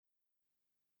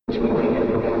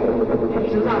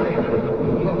It's alive.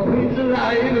 Oh, it's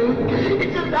alive.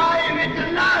 It's alive. It's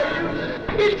alive.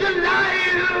 It's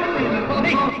alive.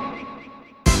 Hey.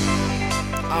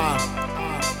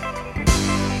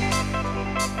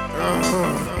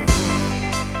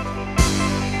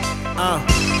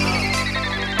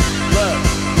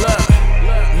 Look,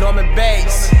 Norman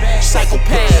Bates,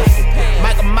 psychopath,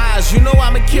 Michael Myers, you know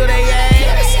I'ma kill they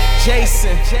ass.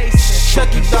 Jason,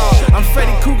 Chucky Dog, I'm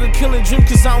Freddy Krueger, killing dream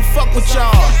cause I don't fuck with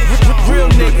y'all. Real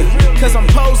nigga, cause I'm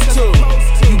posed to.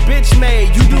 You bitch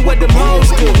made, you do what them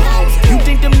hoes do. You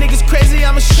think them niggas crazy,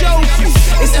 I'ma show you.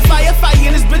 It's F-I-F-I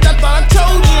in this bitch, I thought I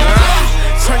told you.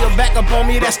 Turn your back up on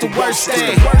me, that's the worst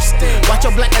thing. Watch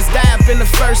your black ass die up in the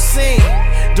first scene.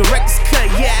 Director's cut,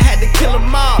 yeah, I had to kill them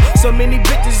all. So many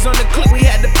bitches on the clip, we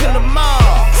had to kill them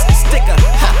all. Sticker,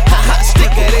 ha ha ha,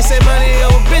 sticker. They say money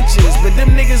over bitches, but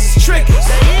them niggas is trickers.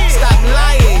 Stop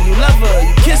lying, you love her,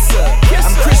 you kiss her.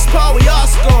 I'm Chris Paul, we all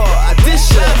score, I dish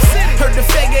her. Heard the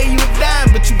fake gave you a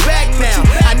dime, but you back now.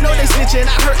 I know they snitching,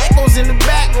 I heard echoes in the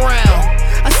background.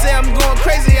 I say I'm going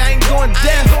crazy, I ain't going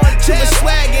deaf. Too much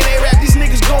swag in they rap, these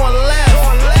niggas going left.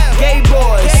 Gay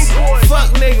boys, fuck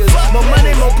niggas. More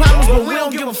money, more problems, but we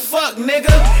don't give a fuck,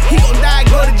 nigga. He gon' die,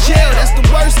 go to jail, that's the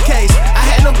worst case. I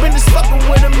had no business fucking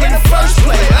with him in the first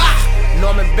place.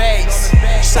 Norman Bates,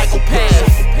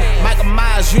 psychopath, Michael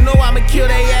Myers, you know I'ma kill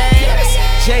they ass.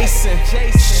 Jason,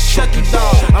 Chucky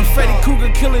Dog, I'm Freddy Krueger,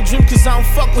 killing dream cause I don't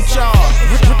fuck with y'all.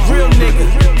 Real nigga,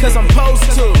 cause I'm posed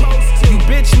to. You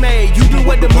bitch made, you do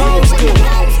what them hoes do.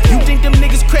 You think them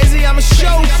niggas crazy, I'ma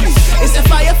show you. It's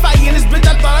F-I-F-I in this bitch,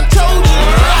 I thought I told you.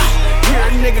 Hear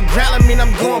a nigga growling, mean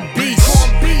I'm going beast.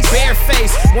 Bare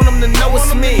face, want them to know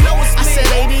it's me. I said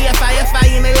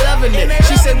ADFIFI and they loving it.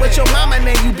 She said, what your mama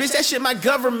name you, bitch? That shit my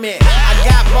government. I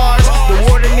got bars, the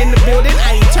warden in the building.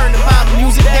 I ain't turning my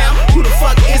music down. Who the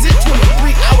fuck is it?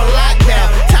 23-hour lockdown.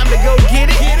 Time to go get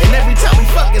it. And every time we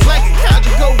fuck, it's like a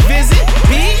conjugal go visit.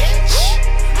 Bitch,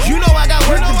 you know I got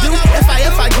work to do. If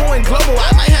I going global,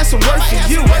 I might have some work for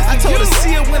you. I told her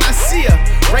see her when I see her.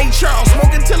 Ray Charles,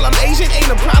 smoking till I'm Asian ain't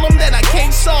a problem that I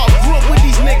can't solve. Grew up with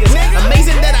these niggas,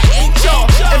 amazing that I ain't y'all.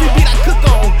 Every beat I cook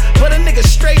on, but a nigga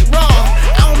straight raw.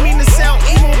 I don't mean to sound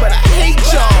evil, but I hate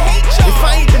y'all. If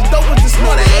I ain't the dope with this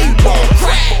more than 8-ball.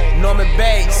 Norman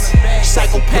Bates,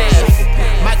 psychopath,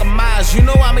 Michael Myers, you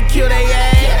know I'ma kill they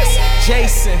ass.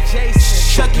 Jason,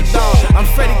 Chucky Dog, I'm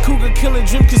Freddy Krueger, killing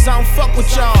dream cause I don't fuck with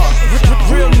y'all.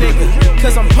 Real nigga,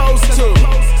 cause I'm posed to.